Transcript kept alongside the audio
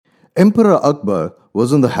Emperor Akbar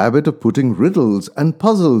was in the habit of putting riddles and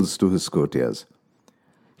puzzles to his courtiers.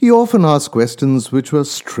 He often asked questions which were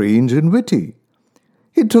strange and witty.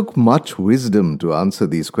 It took much wisdom to answer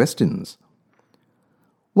these questions.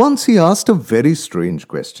 Once he asked a very strange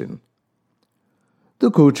question. The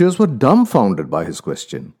courtiers were dumbfounded by his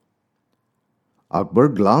question. Akbar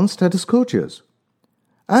glanced at his courtiers.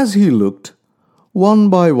 As he looked, one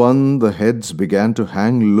by one the heads began to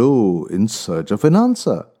hang low in search of an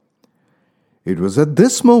answer. It was at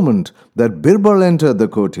this moment that Birbal entered the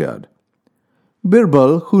courtyard.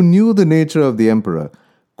 Birbal, who knew the nature of the emperor,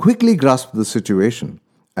 quickly grasped the situation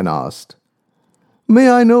and asked,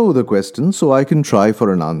 "May I know the question so I can try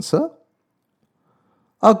for an answer?"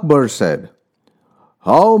 Akbar said,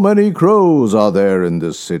 "How many crows are there in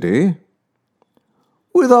this city?"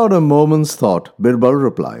 Without a moment's thought, Birbal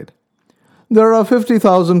replied, "There are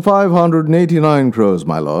 50,589 crows,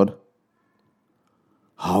 my lord."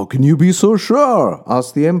 "How can you be so sure?"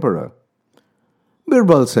 asked the emperor.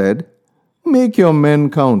 Birbal said, "Make your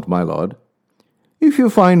men count, my lord. If you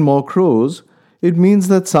find more crows, it means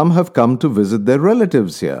that some have come to visit their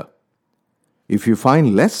relatives here. If you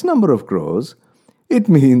find less number of crows, it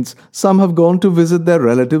means some have gone to visit their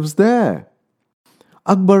relatives there."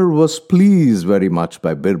 Akbar was pleased very much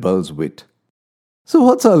by Birbal's wit. So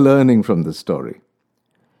what's our learning from this story?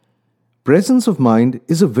 Presence of mind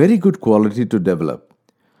is a very good quality to develop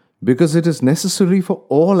because it is necessary for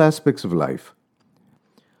all aspects of life.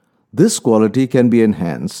 This quality can be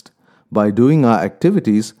enhanced by doing our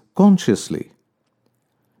activities consciously.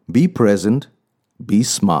 Be present, be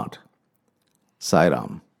smart. Sai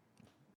Ram.